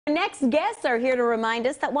Our next guests are here to remind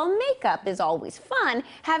us that while makeup is always fun,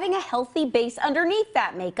 having a healthy base underneath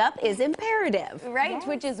that makeup is imperative. Right, Yes.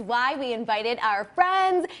 which is why we invited our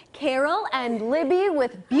friends Carol and Libby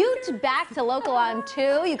with Beaut back to Local on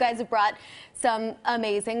 2. You guys have brought some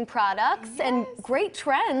amazing products and great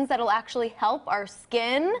trends that'll actually help our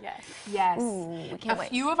skin. Yes. Ooh, we can't wait. A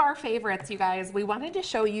few of our favorites, you guys. We wanted to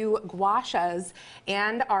show you gua shas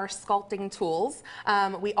and our sculpting tools.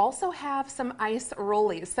 We also have some ice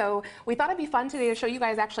rollies. So we thought it'd be fun today to show you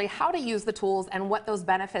guys actually how to use the tools and what those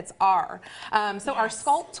benefits are. So our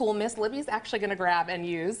sculpt tool, Miss Libby's actually going to grab and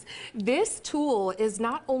use. This tool is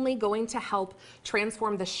not only going to help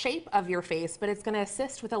transform the shape of your face, but it's going to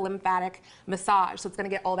assist with a lymphatic massage. So it's going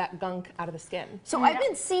to get all that gunk out of the skin. So I've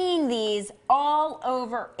been seeing these all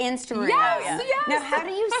over Instagram. Yes. Now, how do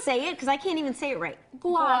you say it? Because I can't even say it right.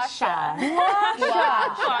 Gua sha. Gua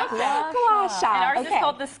sha. And ours is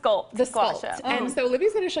called the sculpt. The gua sculpt. sha. And so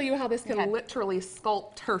Libby's going to show you how this can literally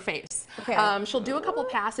sculpt her face. Okay. She'll do a couple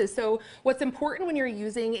passes. So what's important when you're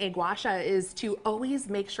using a gua sha is to always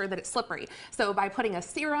make sure that it's slippery. So by putting a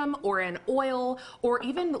serum or an oil or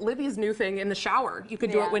even Libby's new thing in the shower. You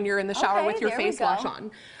could do it when you're in the shower with your there we face go. wash on.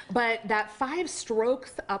 But that 5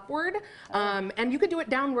 strokes upward, and you could do it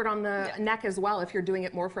downward on the neck as well if you're doing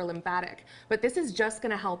it more for lymphatic. But this is just going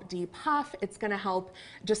to help depuff. It's going to help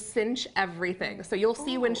just cinch everything. So you'll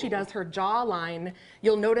see when she does her jawline,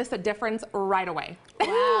 you'll notice a difference right away.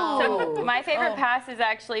 Wow. So my favorite pass is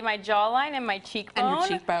actually my jawline and my cheekbone. And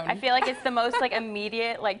your cheekbone. I feel like it's the most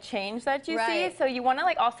immediate change that you Right. see. So you want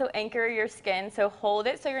to also anchor your skin. So hold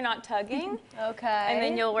it so you're not tugging. Okay. And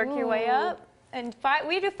then you'll work your way up. And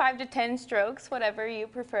we do 5 to 10 strokes, whatever you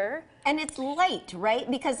prefer. And it's light, right?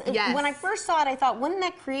 Because when I first saw it, I thought, wouldn't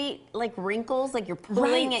that create like wrinkles, like you're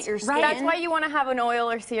pulling at your skin? That's why you want to have an oil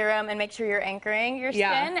or serum and make sure you're anchoring your skin,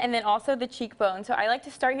 and then also the cheekbone. So I like to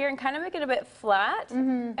start here and kind of make it a bit flat,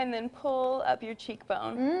 and then pull up your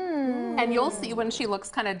cheekbone. And you'll see when she looks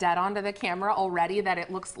kind of dead onto the camera already that it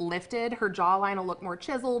looks lifted. Her jawline will look more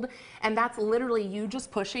chiseled, and that's literally you just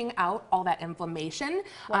pushing out all that inflammation.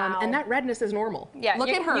 And that redness is normal. Yeah, look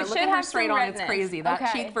at her. you Look should at her have straight some on. It's redness. crazy. That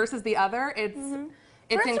Okay. cheek versus the other. It's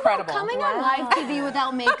First incredible. of all, coming on live TV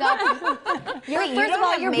without makeup. First of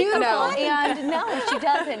all, you're beautiful. No. And no, she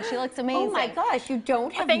doesn't. She looks amazing. Oh my gosh, you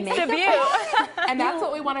don't have Thanks to makeup? Beaut. And that's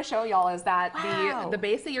what we want to show y'all is that Wow. the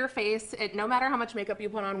base of your face, no matter how much makeup you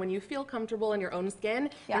put on, when you feel comfortable in your own skin,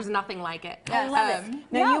 there's nothing like it. I love it.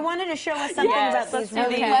 Now, you wanted to show us something about these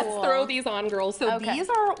really cool. Let's throw these on, girls. So these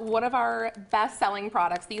are one of our best-selling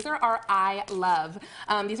products. These are our Eye Love.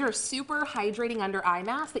 These are super hydrating under eye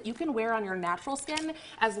masks that you can wear on your natural skin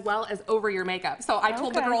as well as over your makeup. So I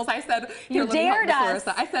told the girls, I said, You let me help dared Miss us.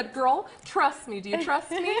 Larissa. I said, girl, trust me. Do you trust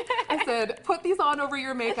me? I said, put these on over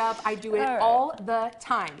your makeup. I do it all the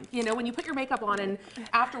time. You know, when you put your makeup on and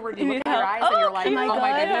afterward you look at your eyes and you're like, oh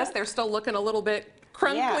my goodness, they're still looking a little bit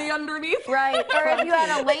crinkly underneath. Right. Or if you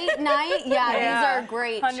had a late night, these are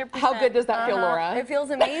great. 100%. How good does that feel, Laura? It feels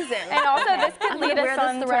amazing. And also, this could lead us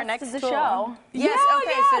on the to our rest next of the tool. show. Yes,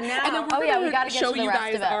 okay, so now. And then we're we going gotta to get show to the you rest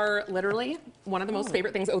guys of it. are literally one of the most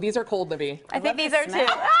favorite things. Oh, these are cold, Libby. I think these are too.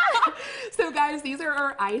 So guys, these are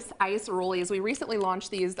our ice rollies. We recently launched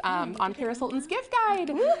these on Paris Hilton's gift guide.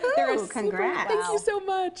 They're a Congrats. Thank you so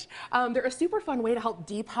much. They're a super fun way to help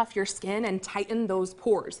depuff your skin and tighten those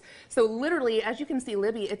pores. So literally, as you can see,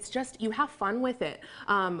 Libby, it's just, you have fun with it.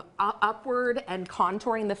 Upward and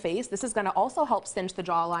contouring the face. This is gonna also help cinch the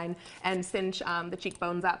jawline and cinch the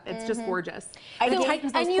cheekbones up. It's just gorgeous. And it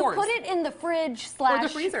tightens those And you pores. put it in the fridge Or the /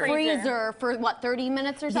 freezer. for what, 30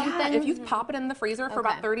 minutes or something? Yeah, if you pop it in the freezer for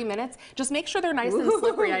about 30 minutes, just make sure they're nice and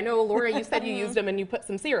slippery. I know, Laura, you said you used them and you put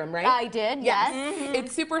some serum, right? I did, yes.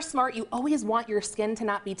 It's super smart. You always want your skin to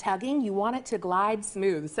not be tugging. You want it to glide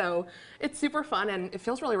smooth. So it's super fun and it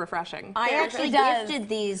feels really refreshing. I actually does. gifted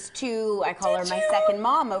these to, I call her my second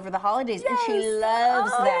mom over the holidays, and she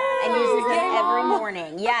loves them and uses them every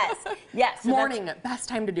morning. Yes, yes. So Morning, best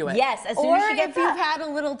time to do it. yes, as soon Or as she if gets you've up. had a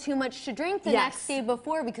little too much to drink the Yes. next day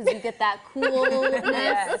before because you get that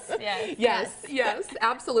coolness. Yes,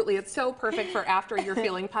 absolutely. It's so perfect for after you're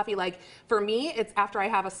feeling puffy. Like for me, it's after I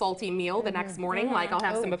have a salty meal the next morning. Like I'll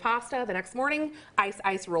have some pasta the next morning,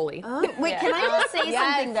 ice rolly. Wait, can I just say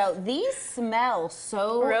something though? These smell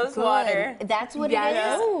so Rose good. water. That's what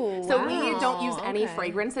Yes. it is? So we don't use any okay.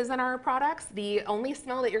 fragrances in our products. The only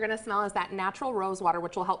smell that you're going to smell is that natural rose water,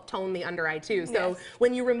 which will help tone the under eye too. So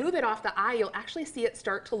when you remove it off the eye, you'll actually see it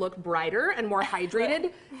start to look brighter and more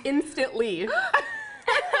hydrated instantly.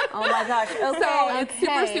 Oh my gosh. Okay. So it's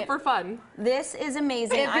super, Okay. super fun. This is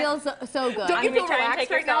amazing. It feels so good. Don't you Can we feel try and relaxed take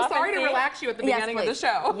right yours now? off Sorry and to see? relax you at the Yes, beginning of the please.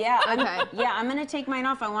 show. Yeah, Okay. I'm gonna take mine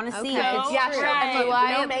off. I want to see Okay. if it's Yeah, true. sure. Right. And look,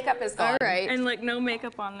 Why- no makeup is gone. All right. And like no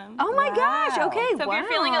makeup on them. Oh my gosh. Wow. Okay. So wow. if you're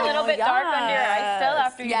feeling a little bit dark under your eyes still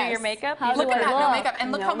after you do Yes. your makeup, How you do Look I at that, no look? makeup.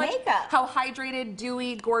 And look No how much, makeup. how hydrated,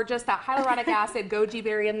 dewy, gorgeous, that hyaluronic acid, goji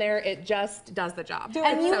berry in there, it just does the job.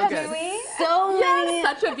 And you so have good. so many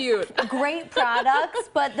Yes, such a beaut. great products,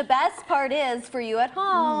 but the best part is for you at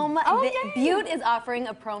home, Beaut is offering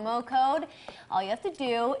a promo code. All you have to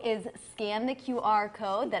do is scan the QR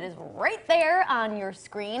code that is right there on your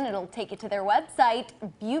screen. It'll take you to their website,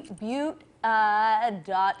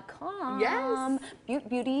 beautbeauty.com. Yes.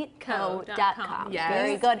 Beautbeautyco.com. Yes.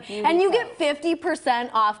 Very good. And you get 50%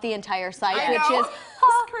 off the entire site, I which know. is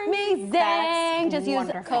amazing. That's Just use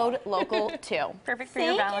wonderful. code local2. perfect for your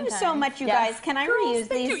Thank Valentine's. you so much, you Yes. guys. Can I Girls, reuse thank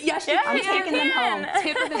these? you. Yes, you Yeah, can. I'm taking them home.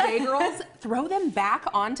 Tip of the day, girls, throw them back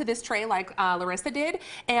onto this tray like Larissa did.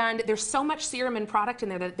 And there's so much serum and product in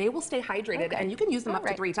there that they will stay hydrated and you can use them up to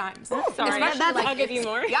right. 3 times. Sorry, Especially I'll give you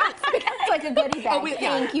more. Yes. It's like a goodie bag. Yeah.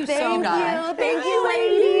 Thank you so Thank much. you. Thank you,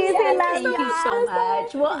 ladies. I love Thank you so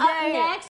much. Well, up next,